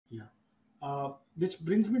Which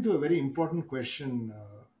brings me to a very important question,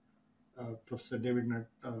 Professor David Nutt.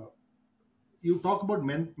 You talk about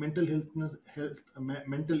mental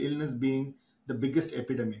illness being the biggest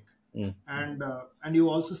epidemic, Mm. and you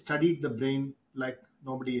also studied the brain like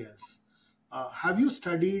nobody else. Have you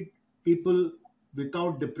studied people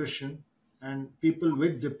without depression and people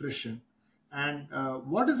with depression, and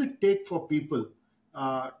what does it take for people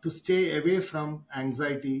to stay away from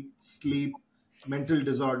anxiety, sleep, mental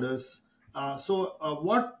disorders?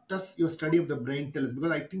 What does your study of the brain tell us?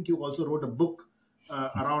 Because I think you also wrote a book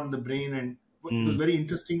around the brain, and it was Mm. very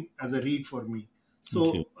interesting as a read for me.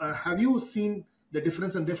 Thank you. So, have you seen the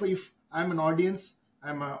difference? And therefore, if I'm an audience,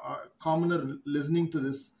 I'm a commoner listening to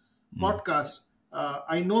this Mm. podcast,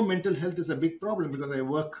 I know mental health is a big problem because I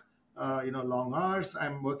work, long hours.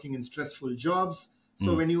 I'm working in stressful jobs.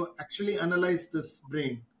 So, Mm. when you actually analyze this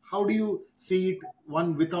brain, how do you see it?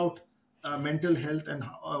 One without mental health and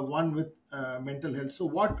one with mental health. So,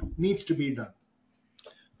 what needs to be done?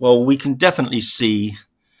 Well, we can definitely see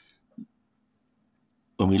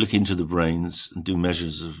when we look into the brains and do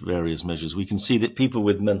measures of various measures, we can see that people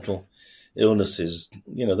with mental illnesses,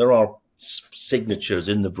 there are signatures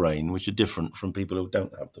in the brain which are different from people who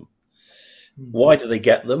don't have them. Hmm. Why do they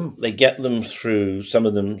get them? They get them through some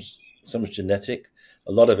is genetic.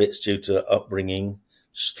 A lot of it's due to upbringing,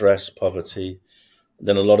 stress, poverty.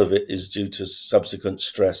 Then a lot of it is due to subsequent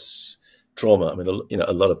stress, trauma. I mean,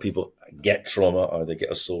 a lot of people get trauma, either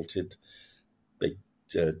get assaulted, they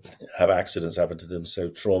have accidents happen to them. So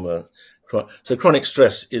trauma, so chronic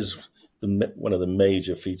stress is one of the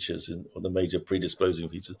major features or the major predisposing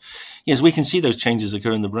features. Yes, we can see those changes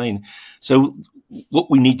occur in the brain. So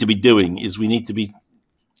what we need to be doing is we need to be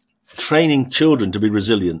training children to be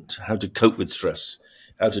resilient, how to cope with stress,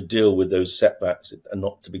 how to deal with those setbacks and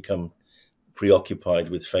not to become preoccupied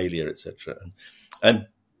with failure, etc. And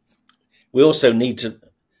we also need to,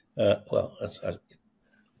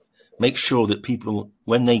 make sure that people,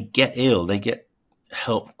 when they get ill, they get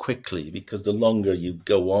help quickly, because the longer you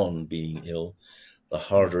go on being ill, the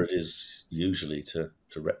harder it is usually to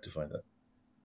rectify that.